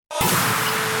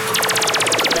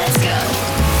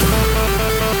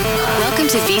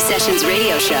to V Sessions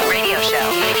Radio Show. Radio Show.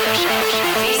 Radio Show.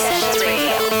 V Sessions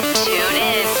Radio. Tune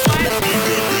in.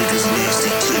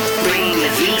 Bringing the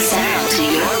V sound to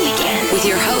your weekend with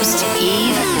your host,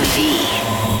 Eve V.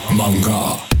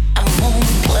 Manga.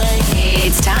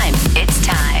 It's time. It's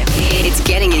time. It's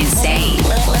getting insane.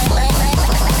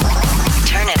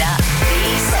 Turn it up.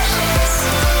 V Sessions.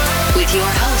 With your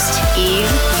host,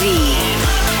 Eve V.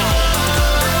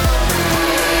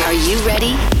 Are you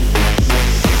ready?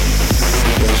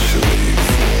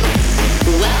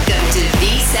 Welcome to V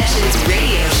Sessions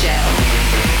Radio Show.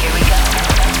 Here we go.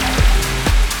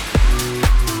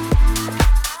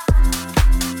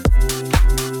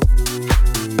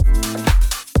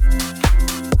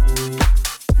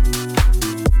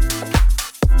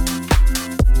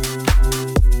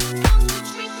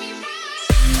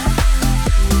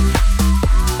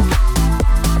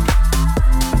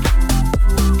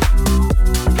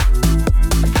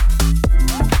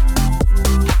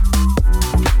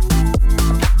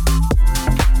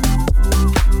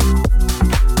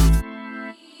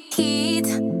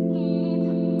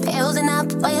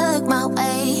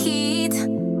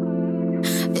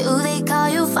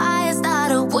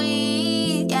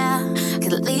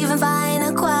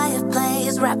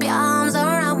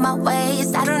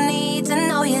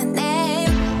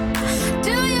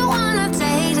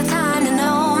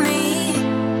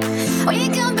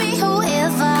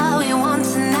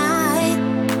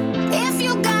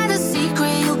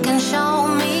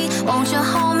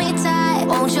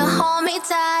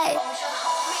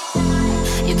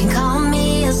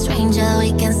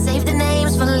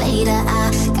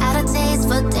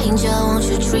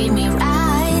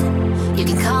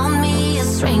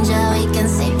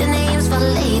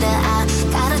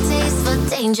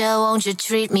 Won't you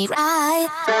treat me right?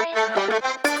 Won't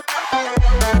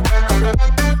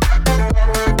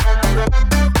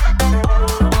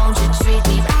you treat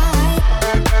me right?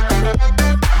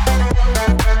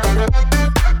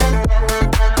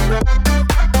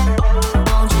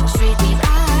 Won't you treat me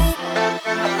right?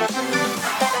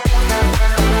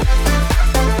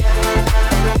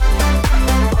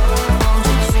 Won't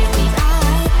you treat me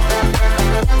right?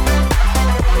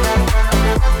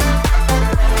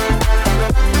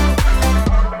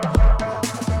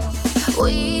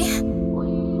 We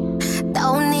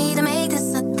don't need to make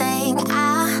this a thing. I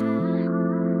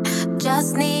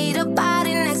just need a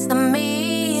body next to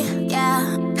me.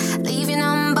 Yeah, leave your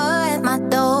number at my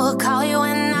door. Call you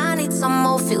when I need some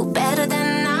more. Feel better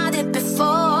than I did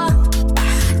before.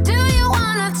 Do you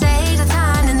wanna take the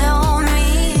time to know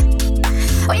me?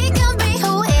 We can be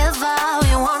whoever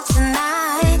we want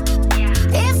tonight.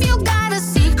 If you got a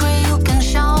secret you can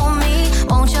show me.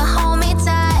 Won't you hold me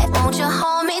tight? Won't you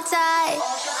hold me tight?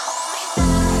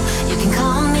 You can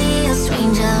call me a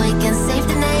stranger. We can save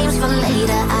the names for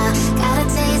later. I got a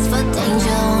taste for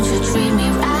danger. Won't you treat me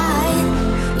right?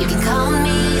 You can call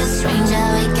me a stranger.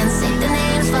 We can save the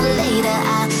names for later.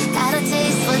 I got a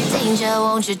taste for danger.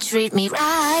 Won't you treat me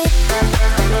right?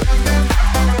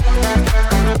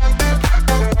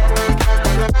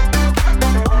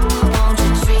 Won't you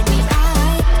treat me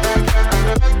right?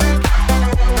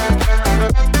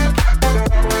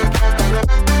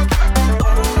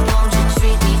 Won't you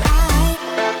treat me right?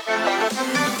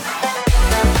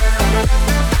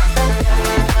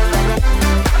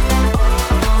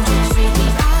 Won't you treat me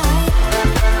right?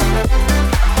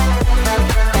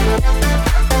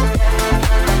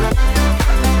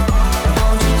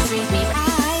 Won't you treat me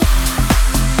right?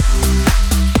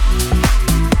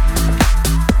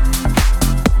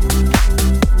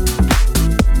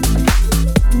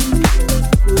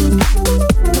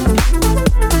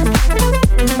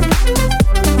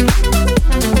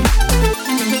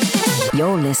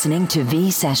 You're listening to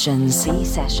V Sessions. V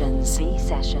Sessions. V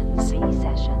Sessions. V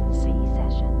Sessions. V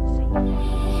Sessions.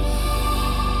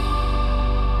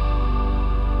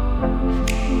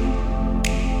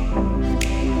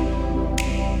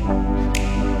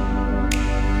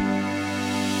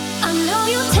 I know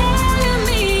you're telling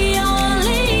me you're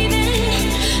leaving,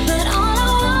 but all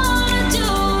I wanna do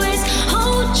is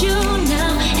hold you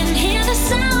now and hear the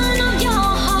sound of your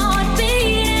heart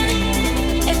beating.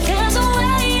 If there's a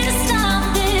way to stop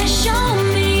this, show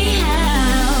me how.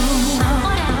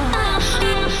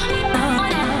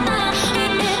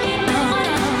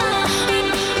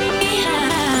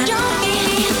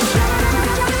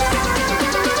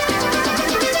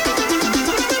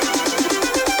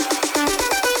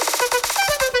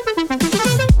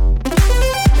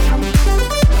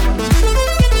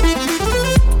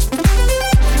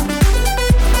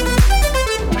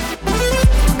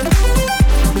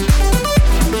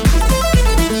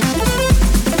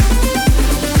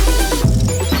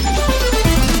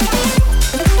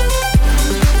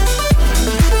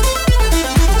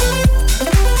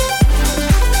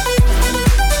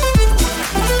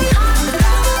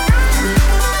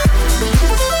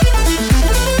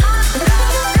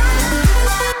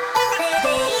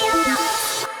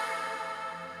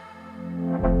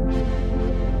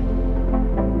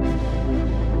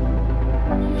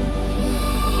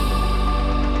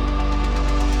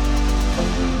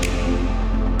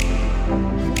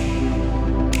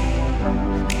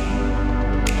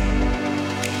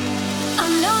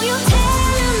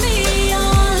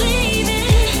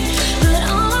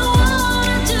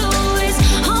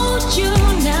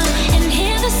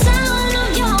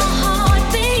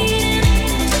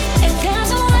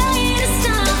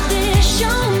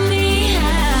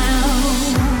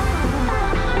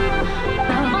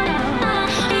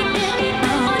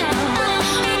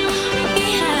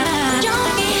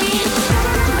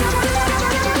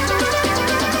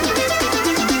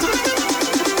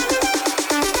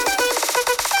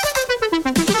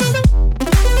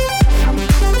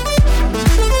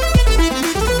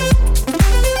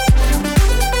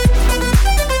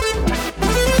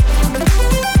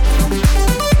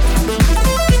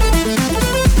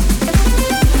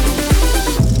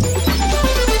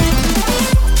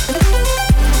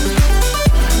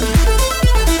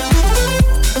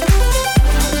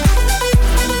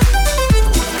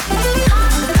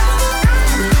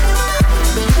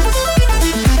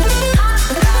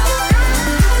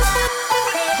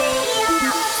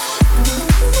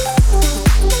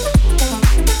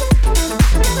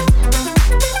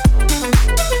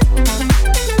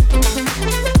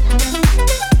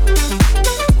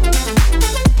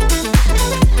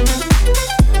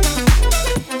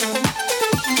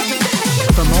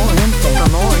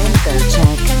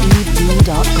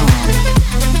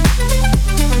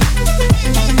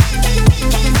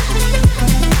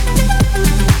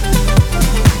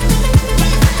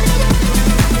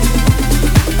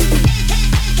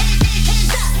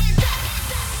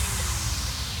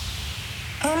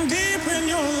 deep in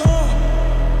your love.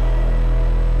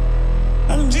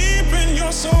 I'm deep in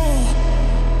your soul.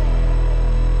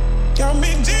 Got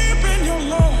me deep in your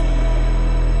love.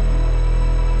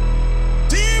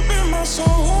 Deep in my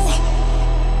soul.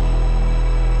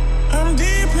 I'm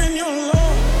deep in your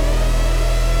love.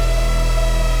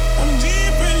 I'm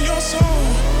deep in your soul.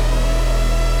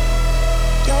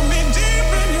 Got me deep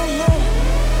in your love.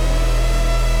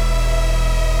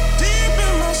 Deep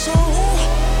in my soul.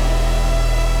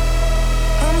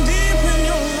 I'm deep in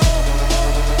your love.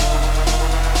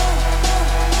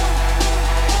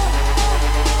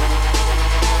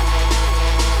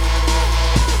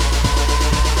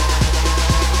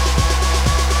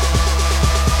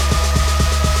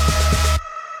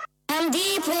 I'm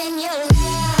deep in your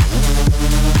love.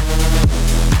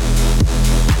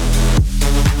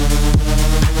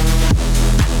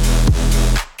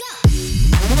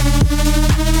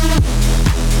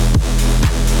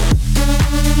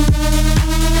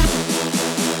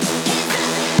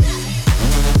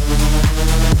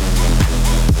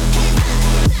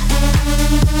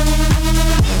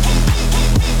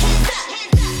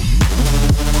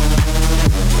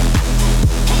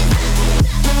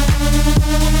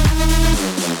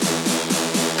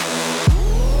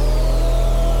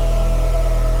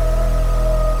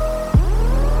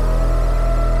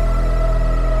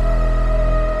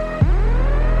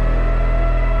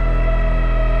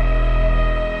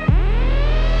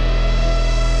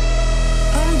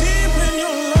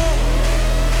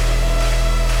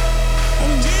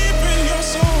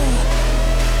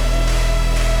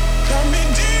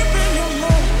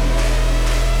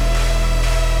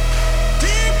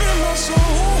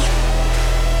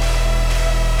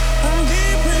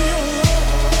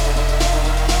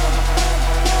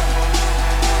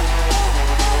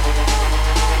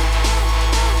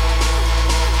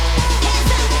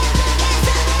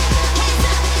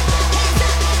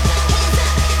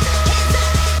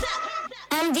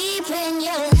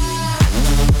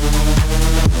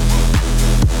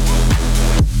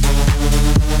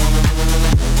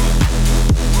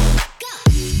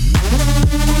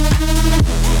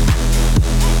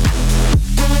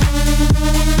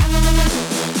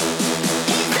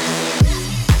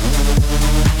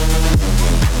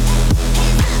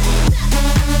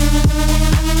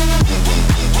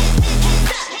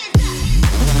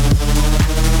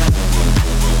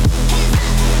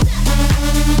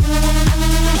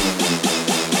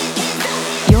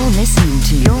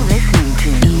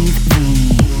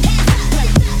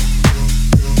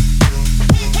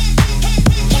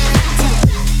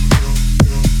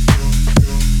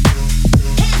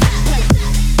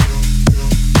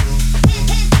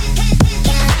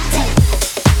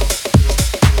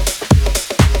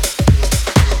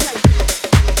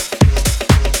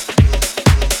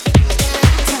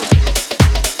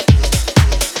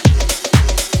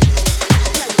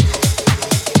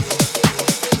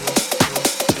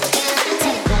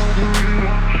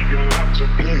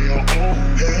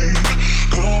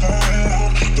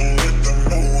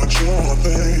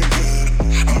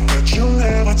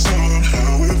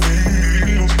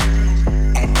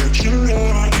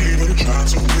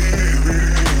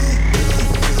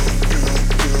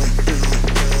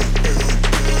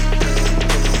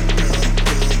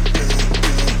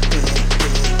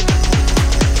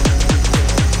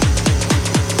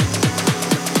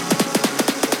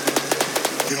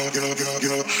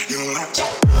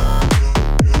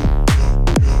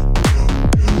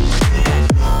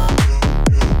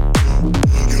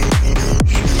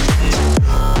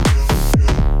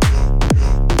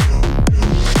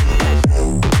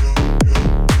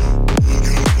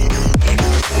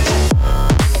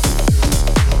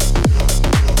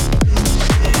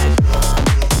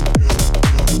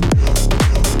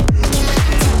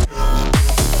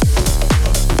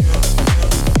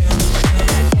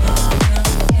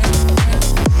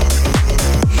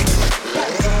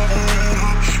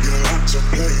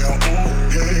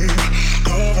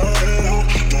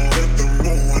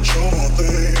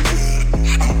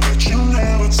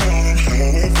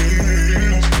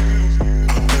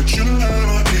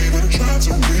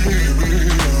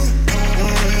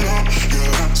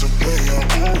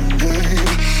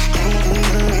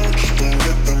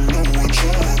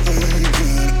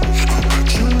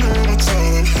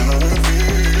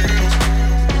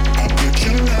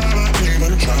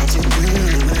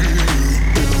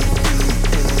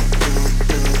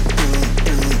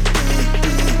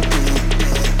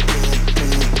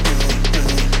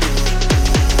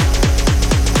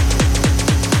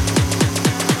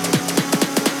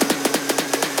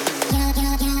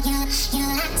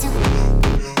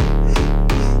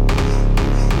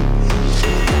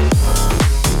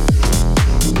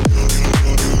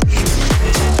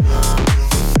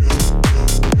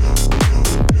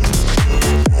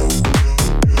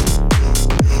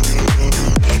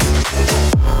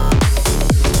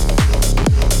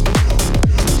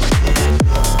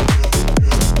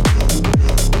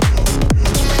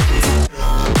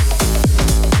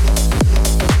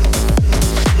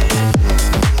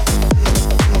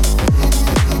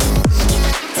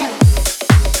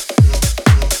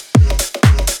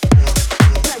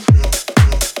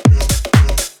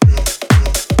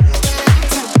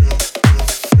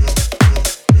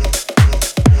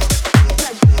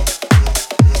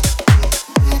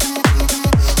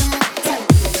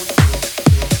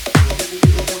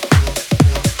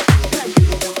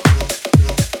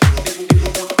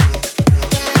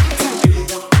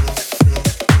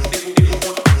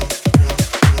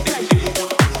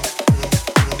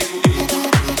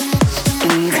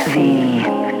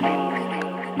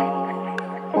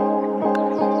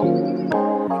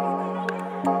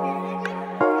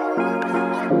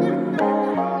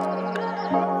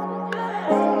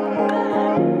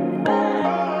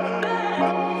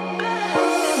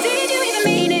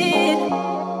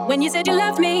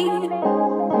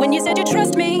 When you said you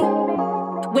trust me,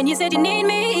 when you said you need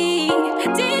me,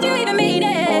 did you even mean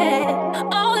it?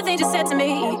 All the things you said to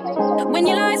me, when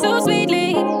you lied so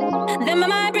sweetly, then my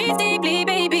mind breathes deeply,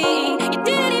 baby. You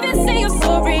didn't even say you're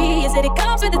sorry, you said it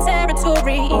comes with the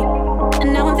territory.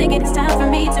 And now I'm thinking it's time for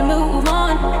me to move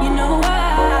on. You know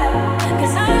why?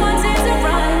 'Cause I wanted to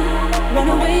run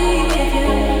away with you,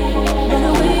 run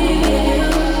away with you,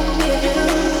 with you,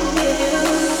 with you,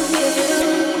 with you.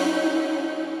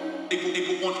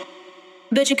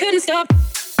 But you couldn't stop.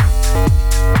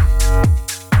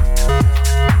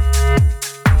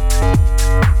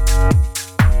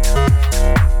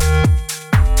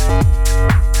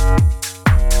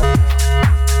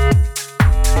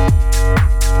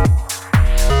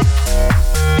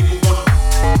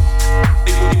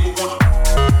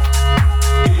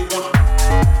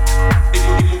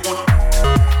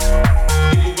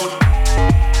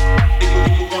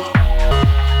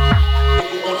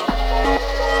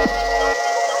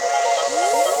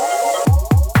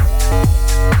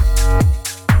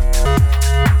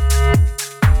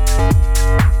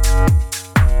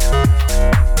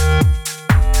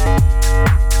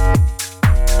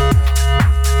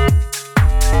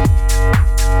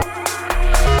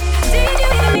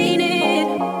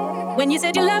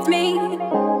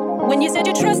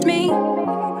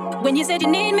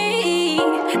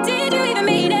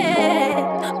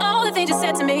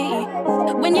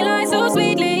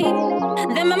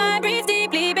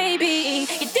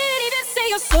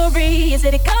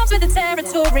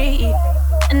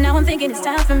 It's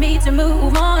time for me to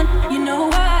move on. You know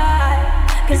why?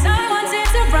 'Cause I wanted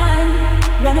to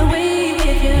run away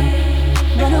with you,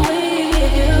 run away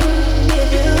with you,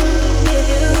 with you, with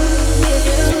you, with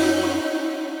you.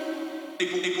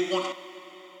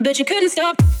 But you couldn't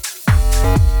stop.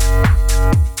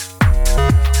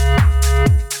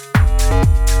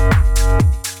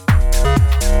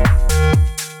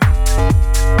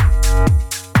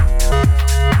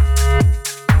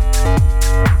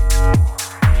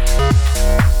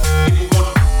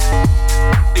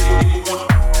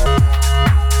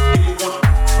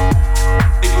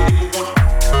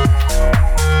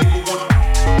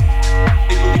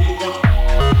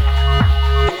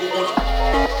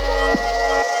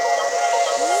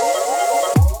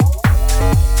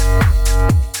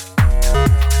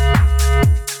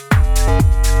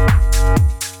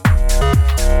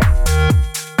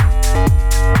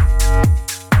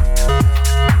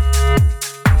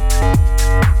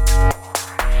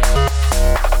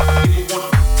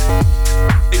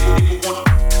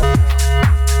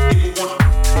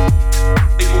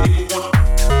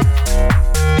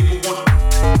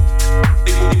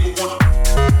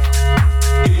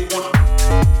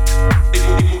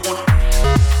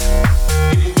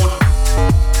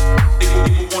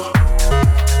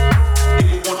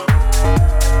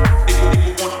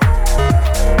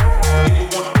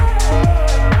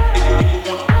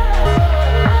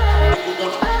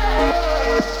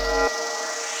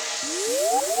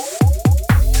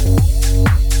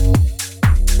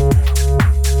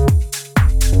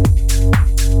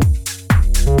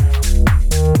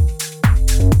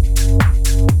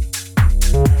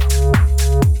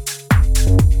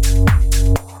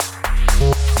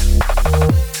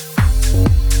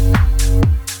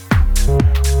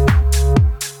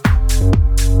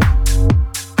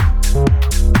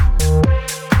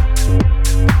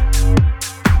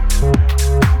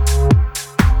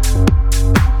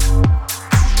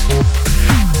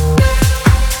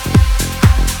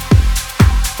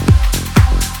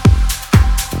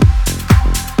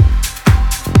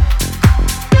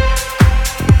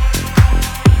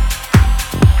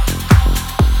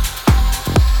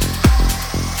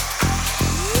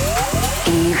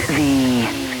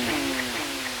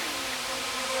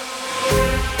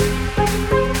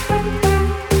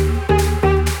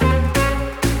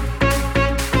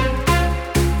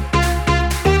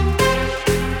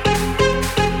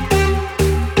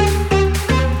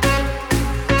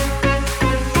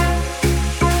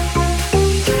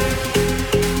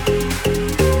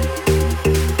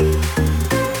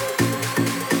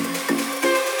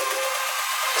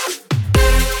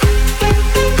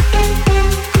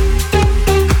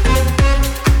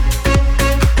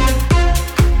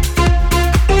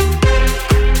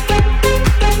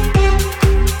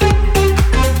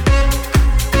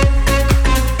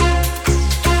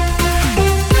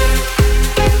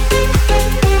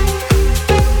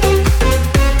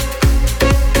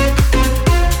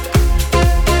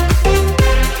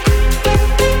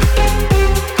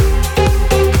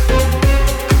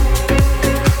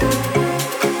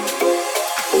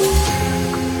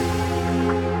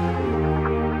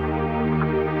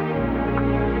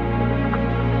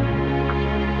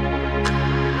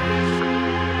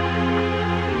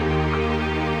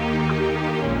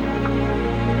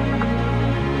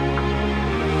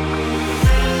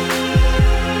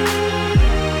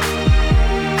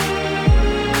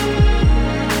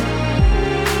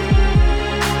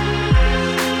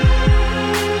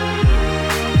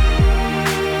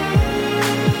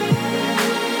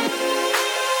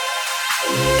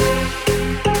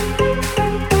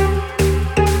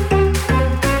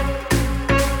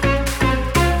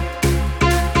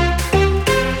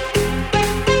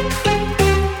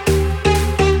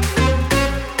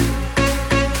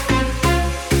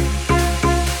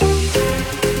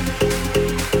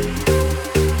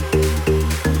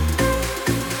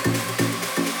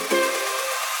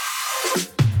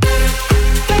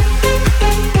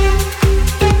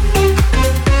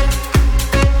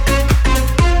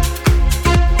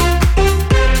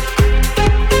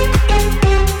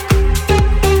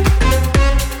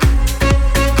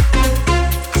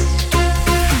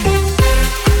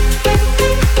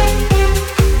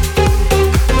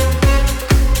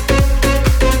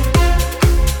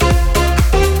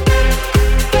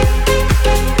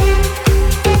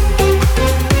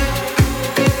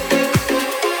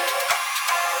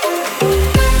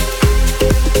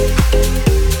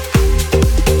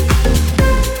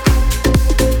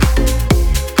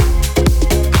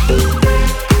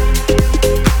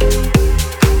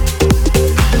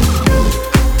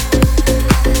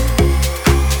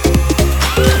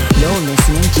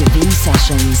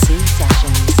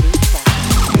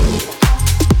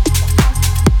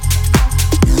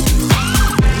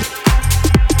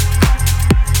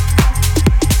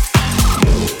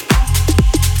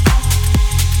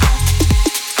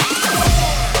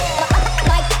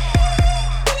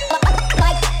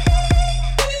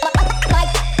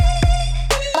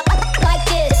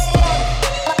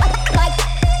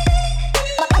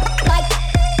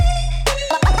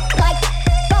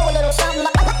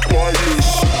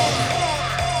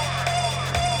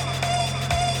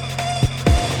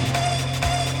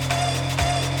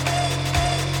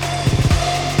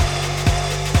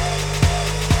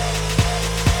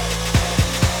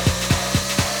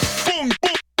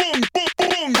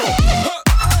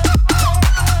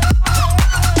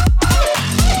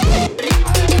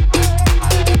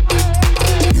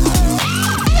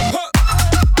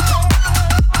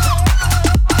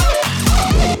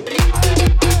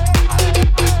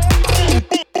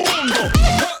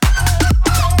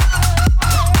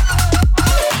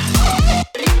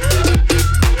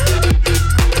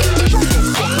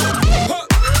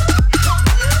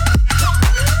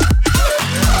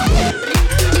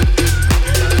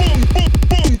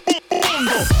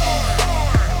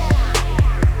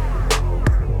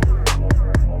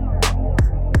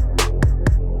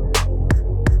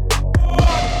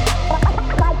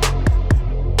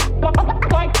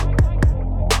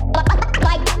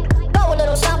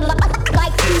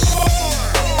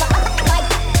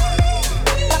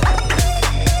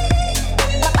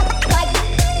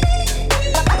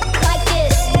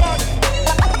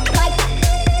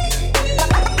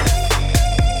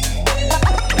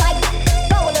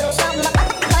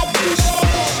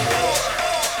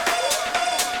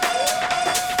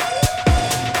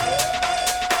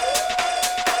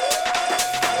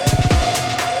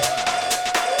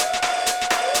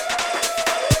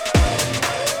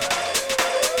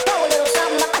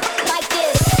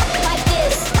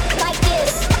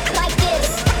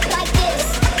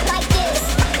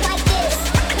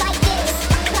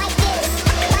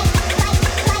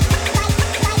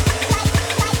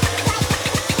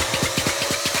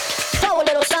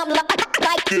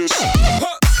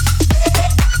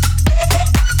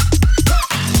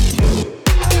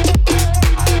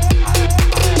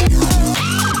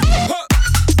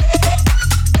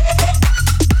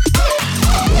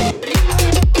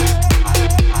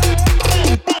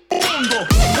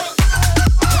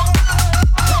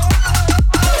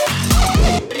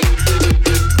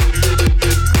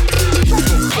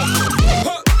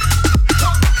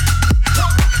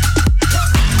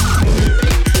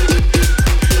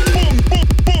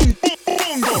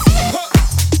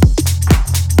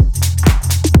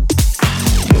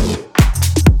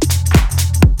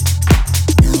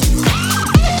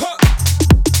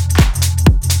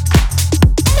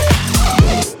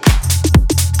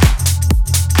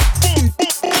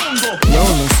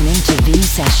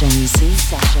 Sessions. V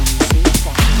Sessions. V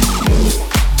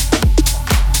Sessions.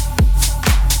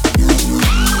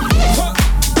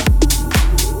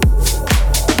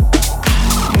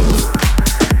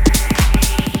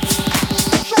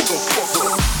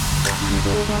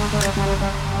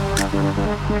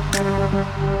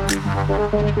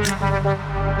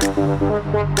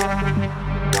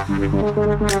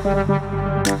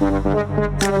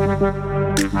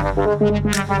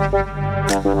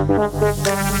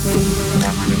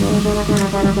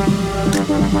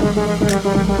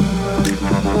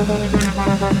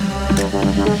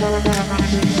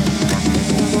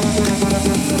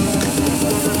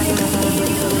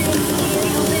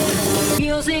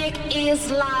 Music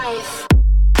is life.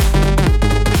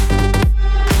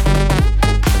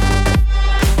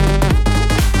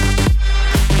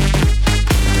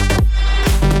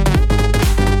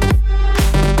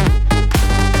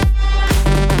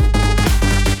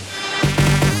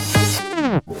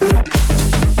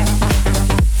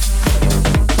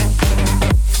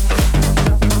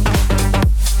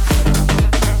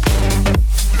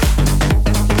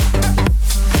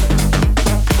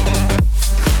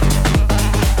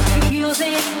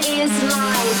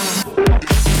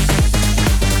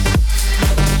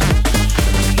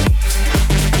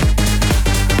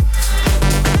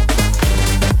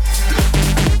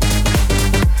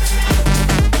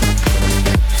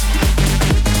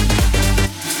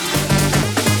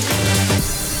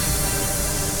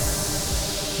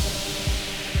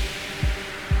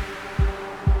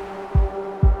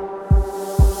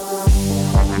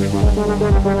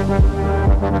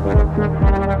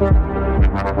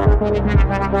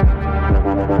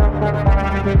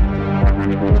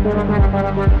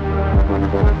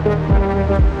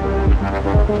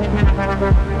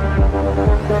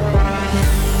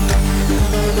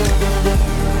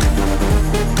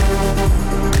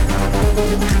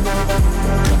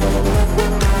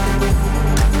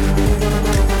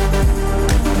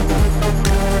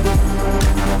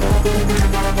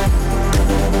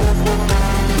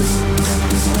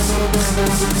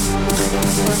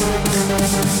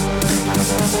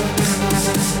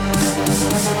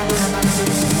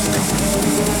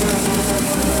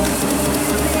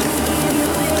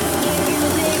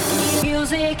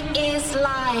 Music is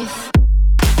life.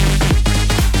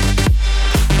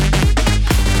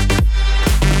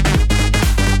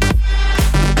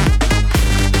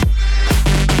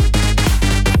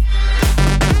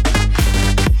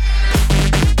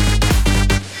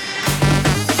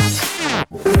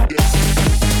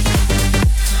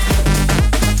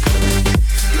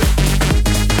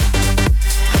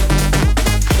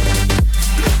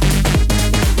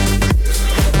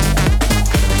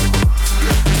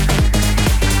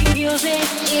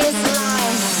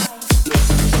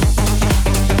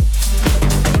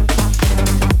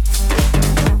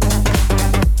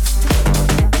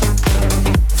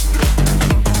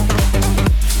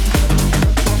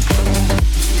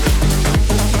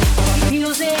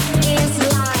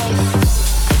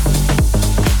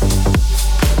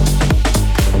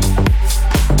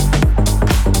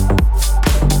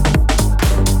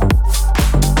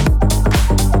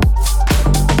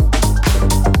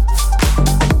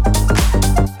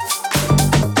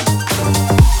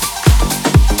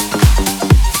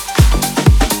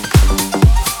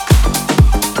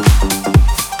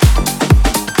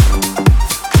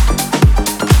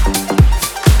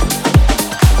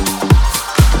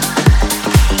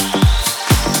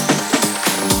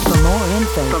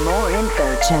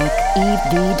 check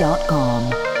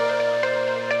evd.com.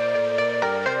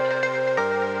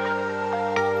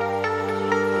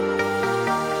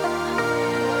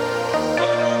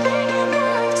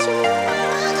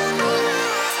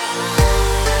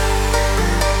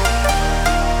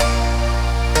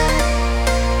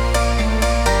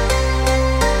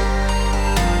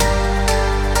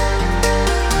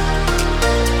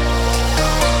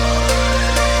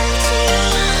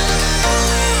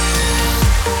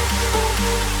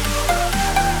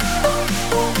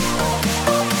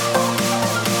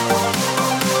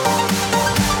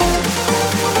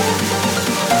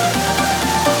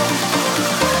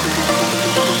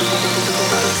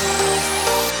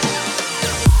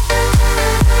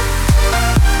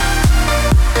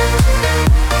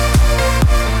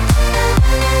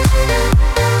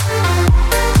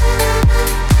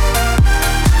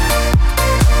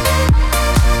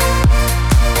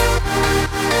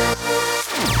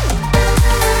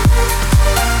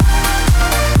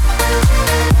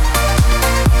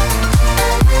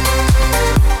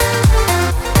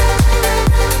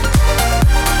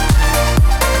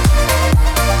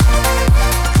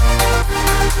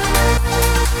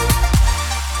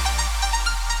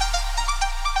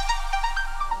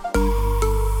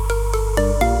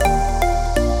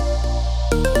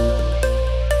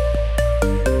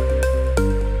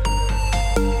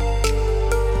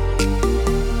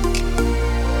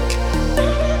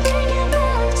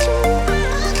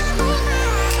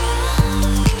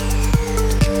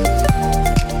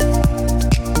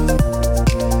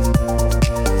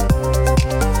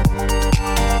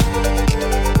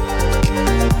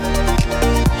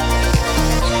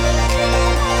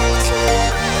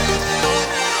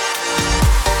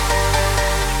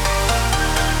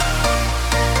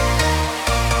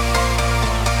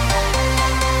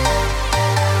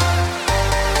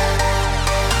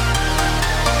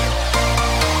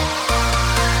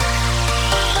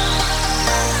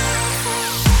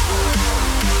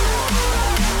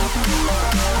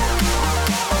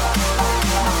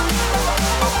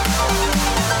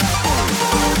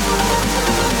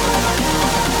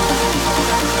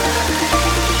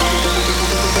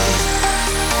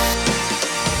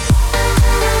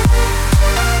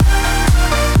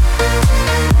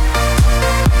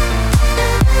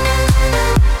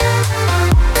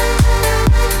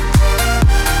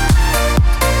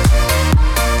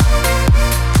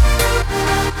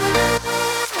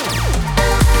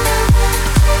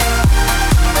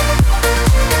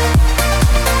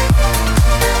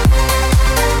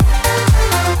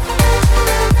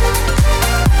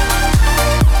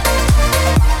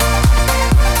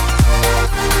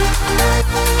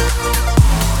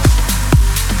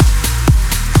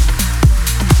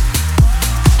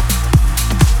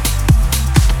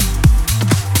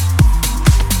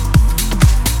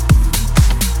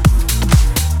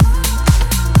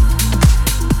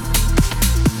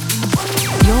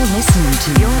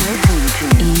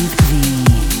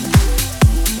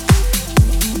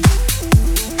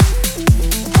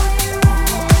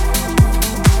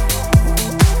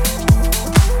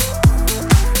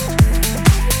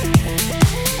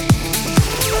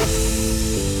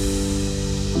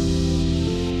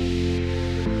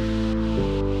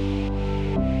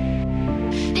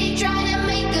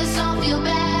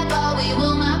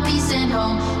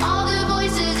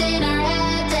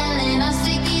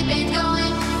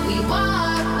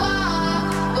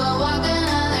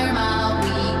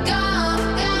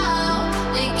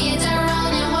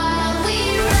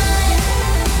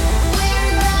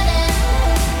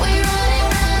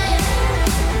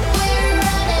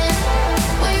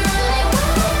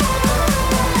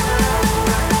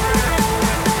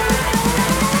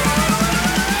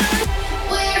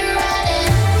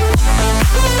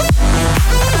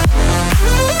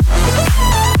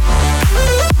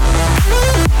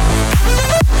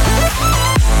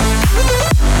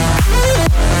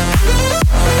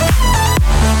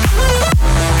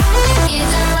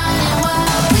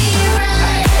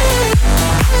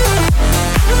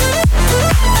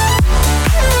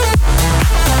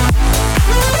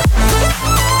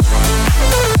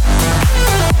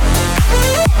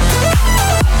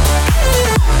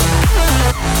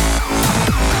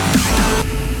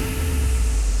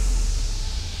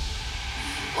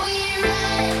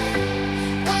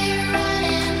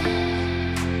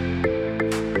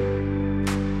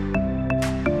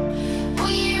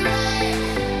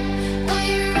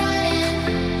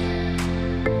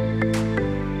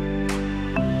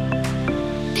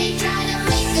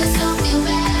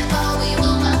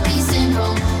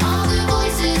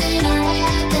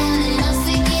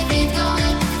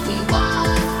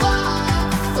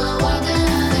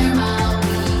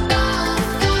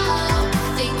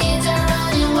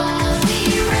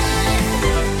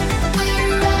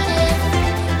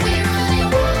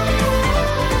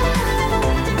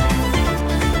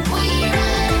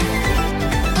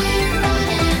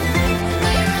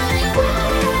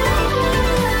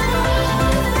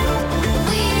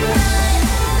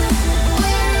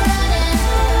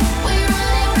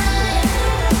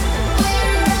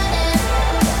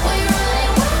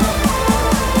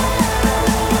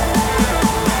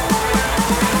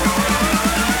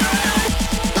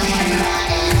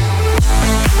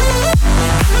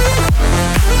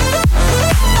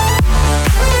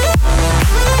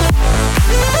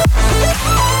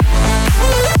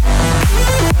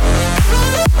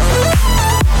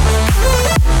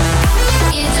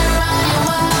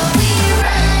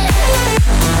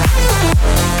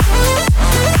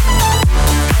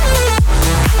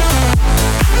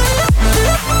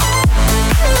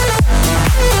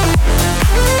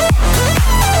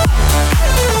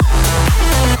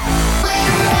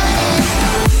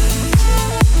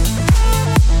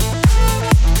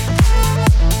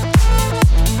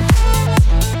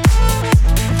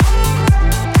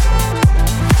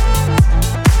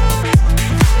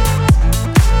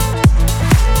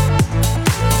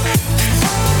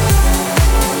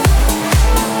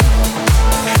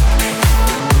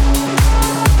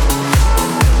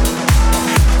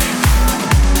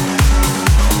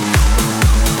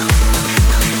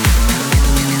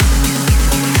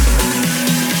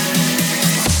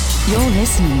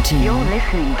 to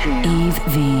Eve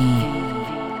V.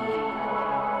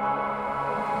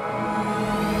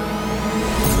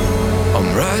 I'm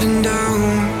writing down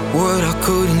what I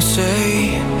couldn't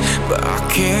say, but I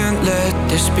can't let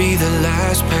this be the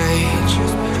last page.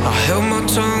 I held my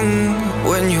tongue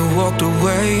when you walked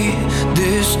away.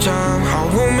 This time I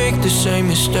won't make the same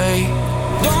mistake.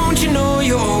 Don't you know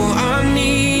you're all I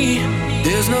need?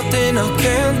 There's nothing I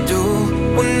can't do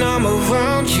when I'm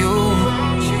around you.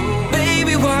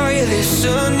 Baby, why are you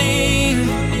listening?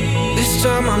 This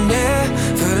time I'm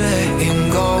never letting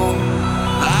go.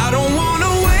 I don't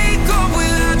wanna wake up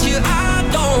without you. I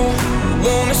don't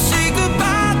wanna say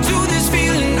goodbye to this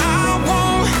feeling. I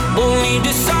won't leave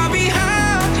this all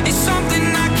behind. It's something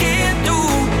I can't do.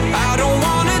 I don't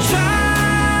wanna try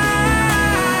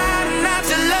not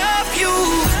to love you.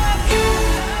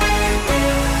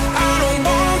 I don't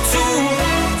want to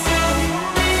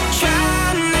try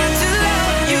not to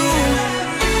love you.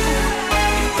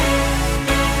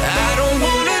 I don't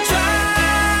wanna try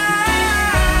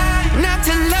not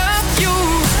to love you.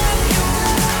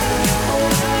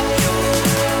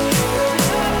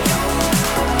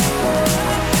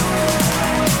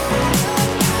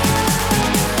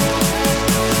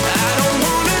 I don't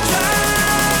wanna try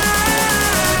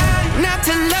not to love you. I don't wanna try not to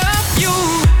love you.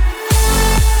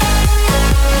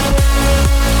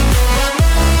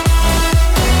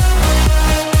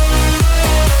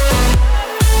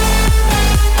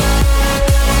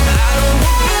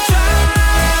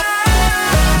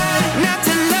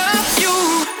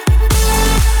 I don't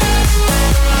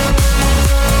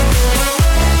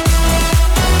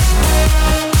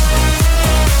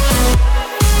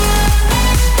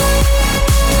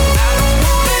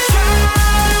wanna try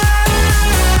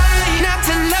not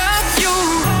to love you.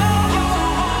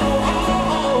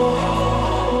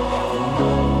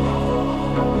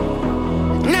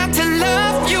 Not to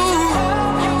love you.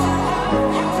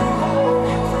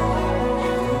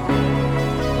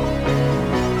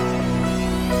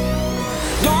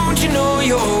 Don't you know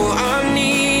you're all I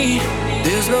need?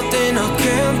 There's nothing I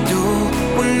can't do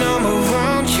when I'm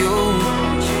around you.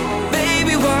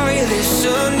 Baby, why are you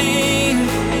listening?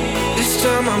 This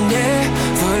time I'm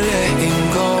never letting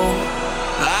go.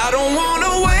 I don't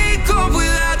wanna wake up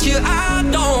without you. I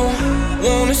don't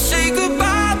wanna say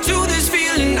goodbye to this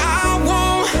feeling. I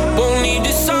won't leave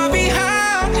this all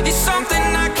behind. It's something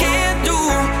I can't do.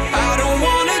 I don't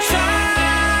wanna try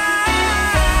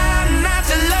not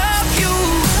to love you.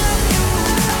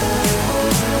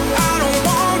 I don't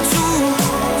want to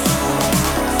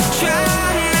try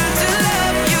not to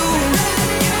love you.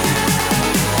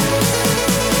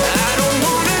 I don't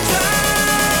wanna try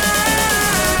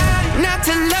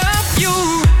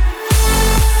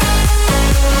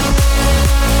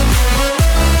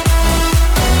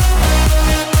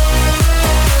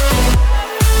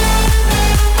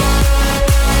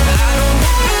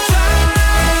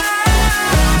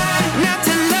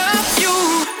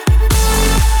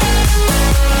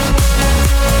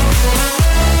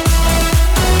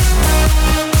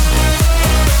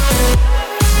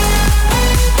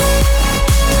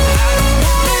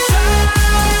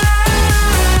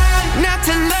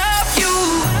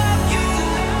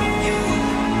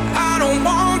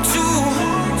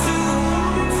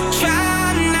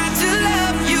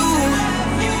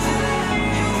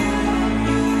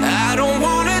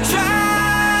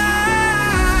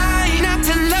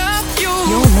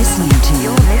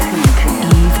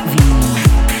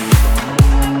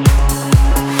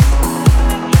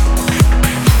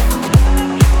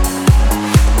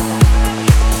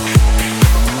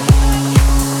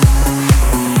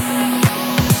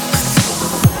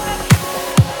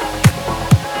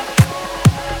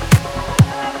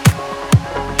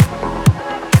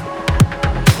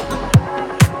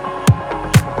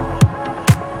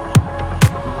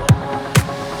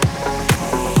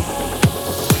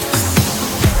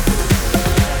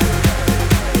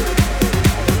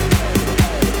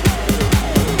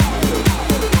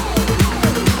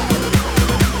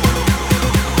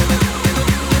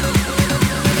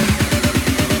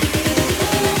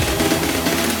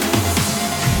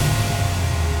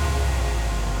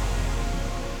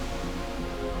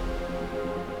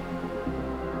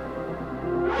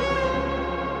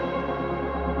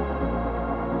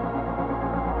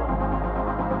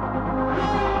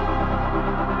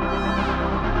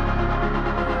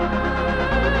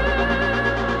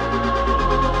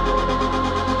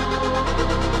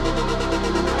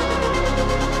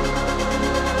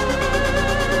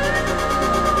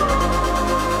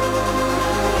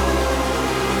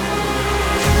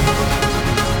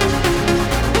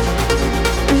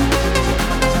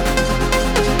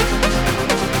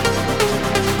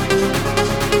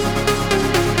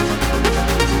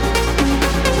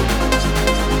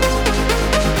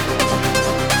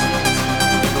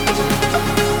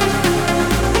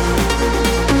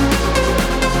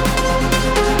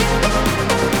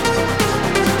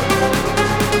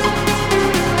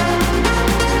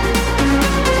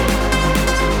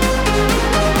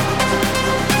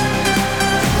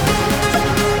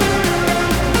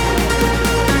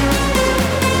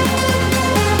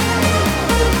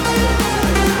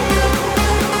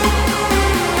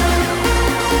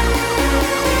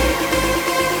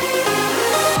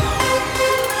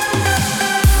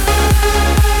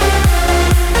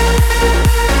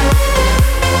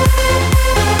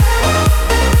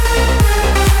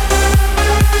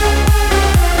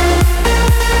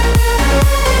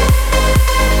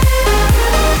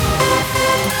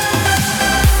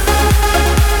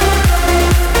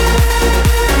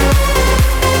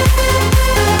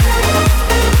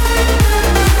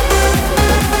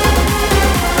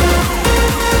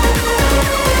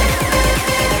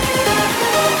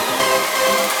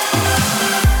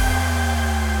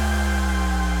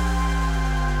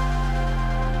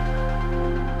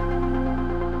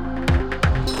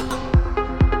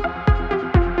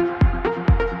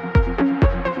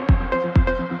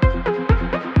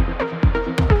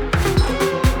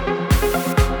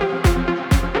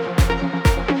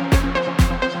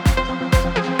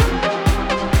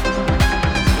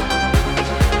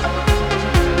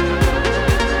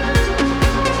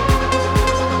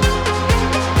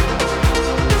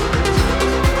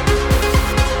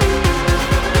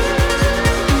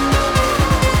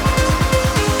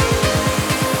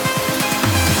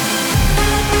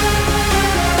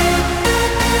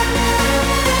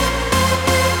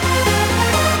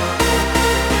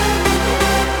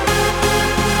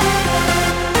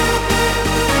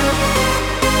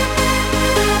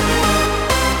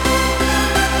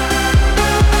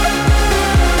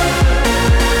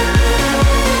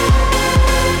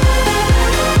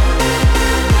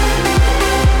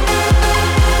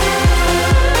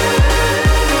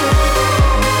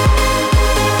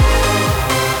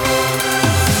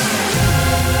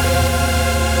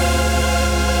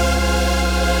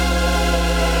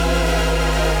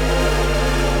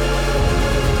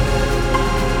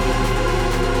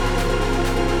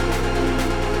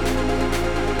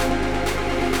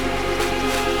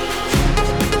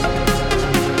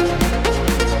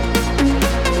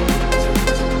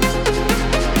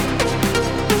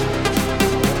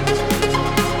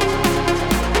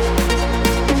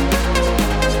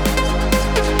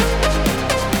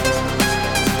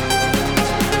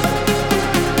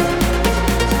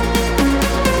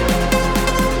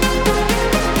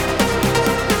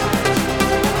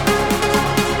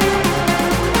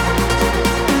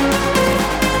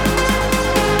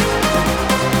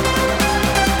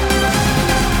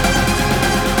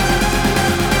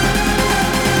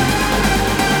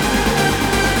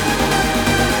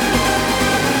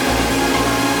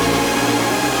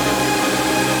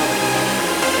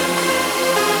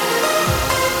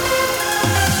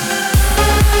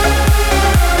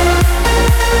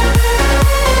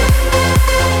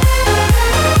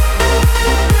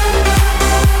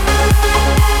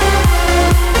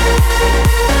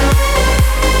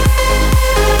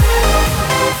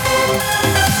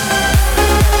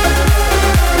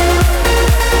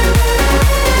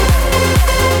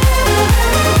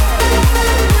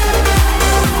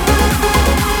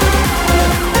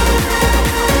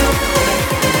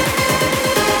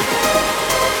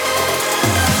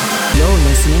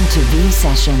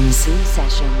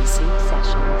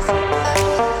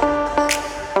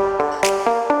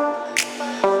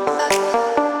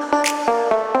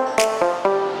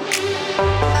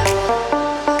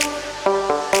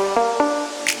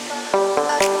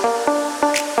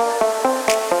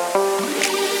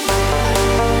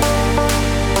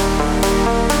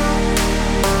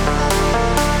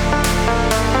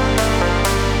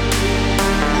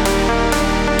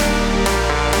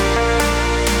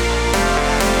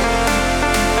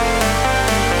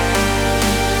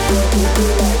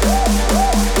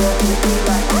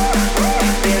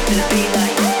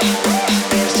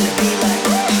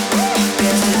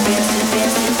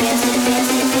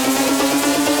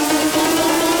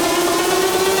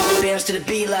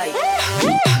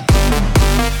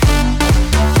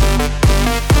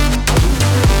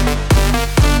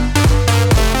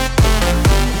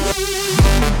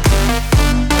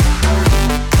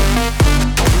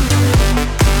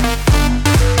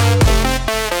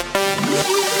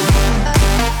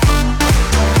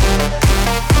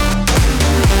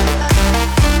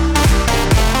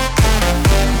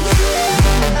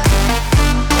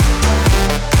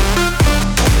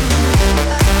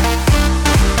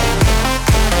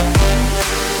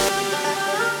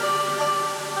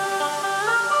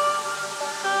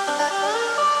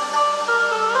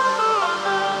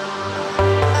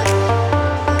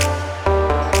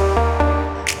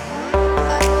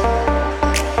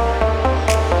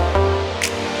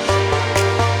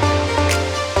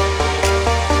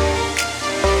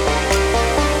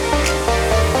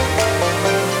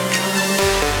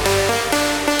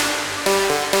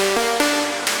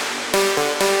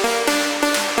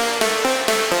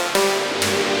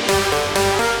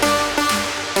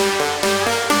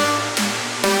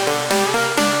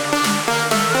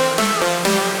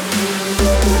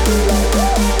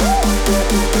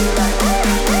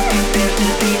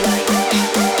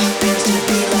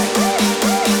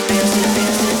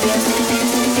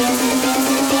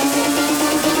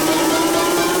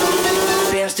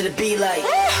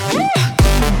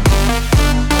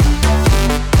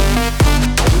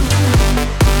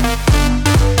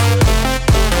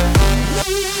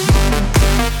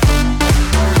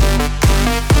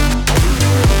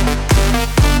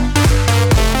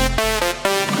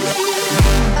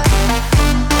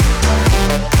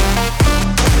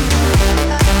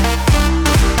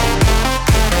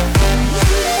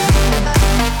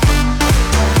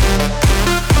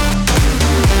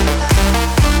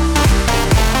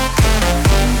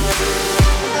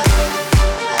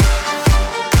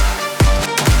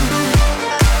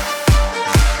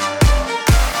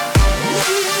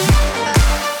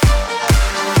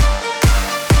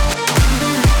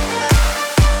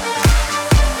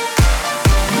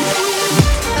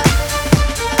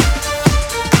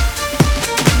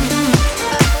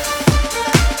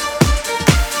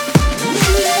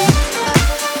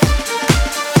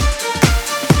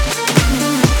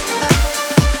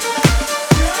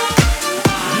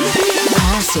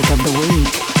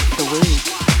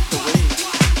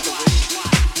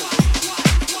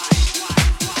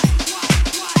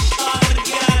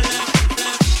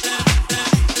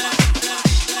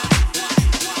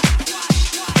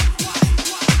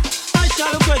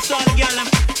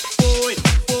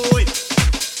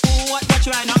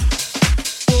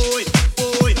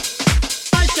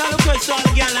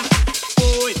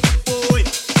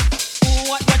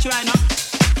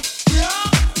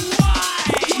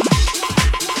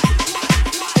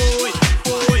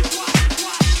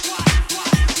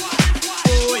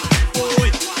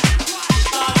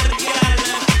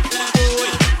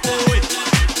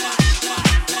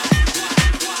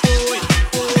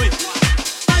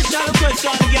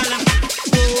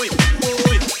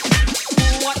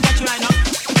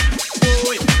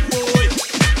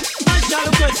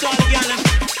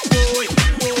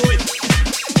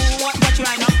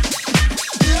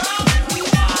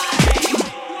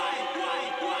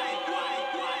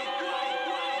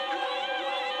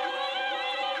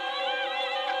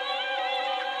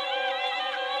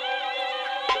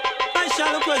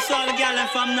Shall request all the gal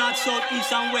from north, south,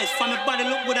 east and west. From your body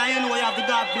look good and you know you have the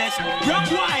God bless.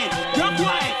 Rock wide, rock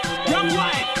wide, rock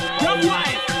wide, rock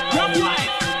wide, rock wide,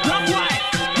 rock wide,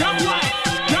 rock wide,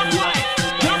 rock wide,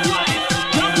 rock wide,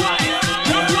 rock wide,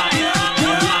 rock wide,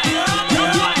 rock wide,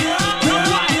 rock wide, rock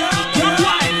wide, rock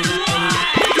wide.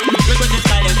 Request the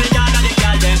style and feel down on the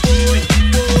gal them. Ooh,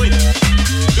 ooh.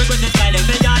 Request the style and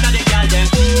feel down on the gal them.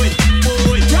 Ooh,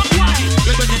 ooh. Rock wide.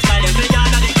 Request the style and feel down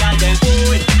on the gal them.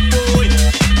 Ooh.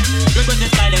 Request the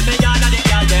style and fade out of the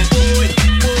girl them. Ooh,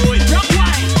 ooh, rock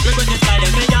wide. Request the style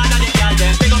and fade out of the girl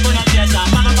them. Pick up on a chest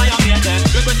and man up by your mate them.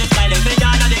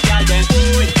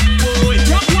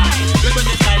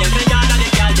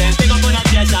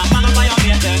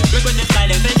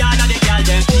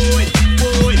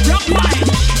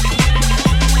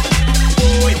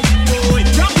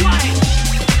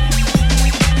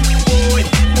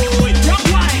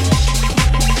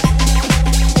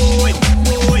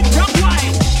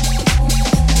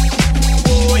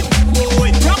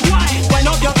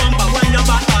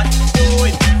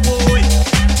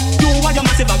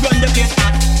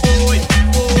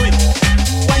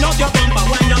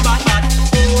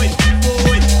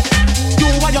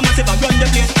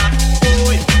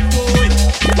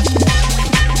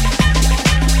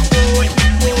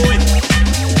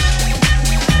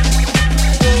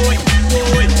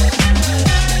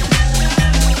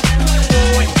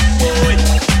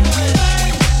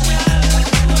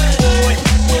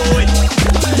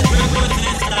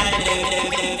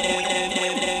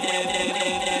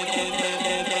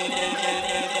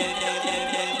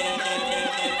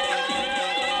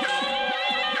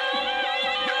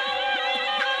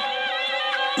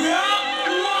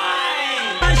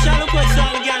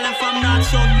 north,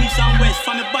 south, east and west.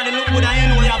 From your body look good, I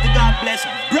know you have the God bless.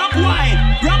 Brock wine,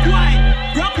 brock wine,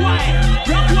 brock wine,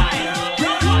 brock wine.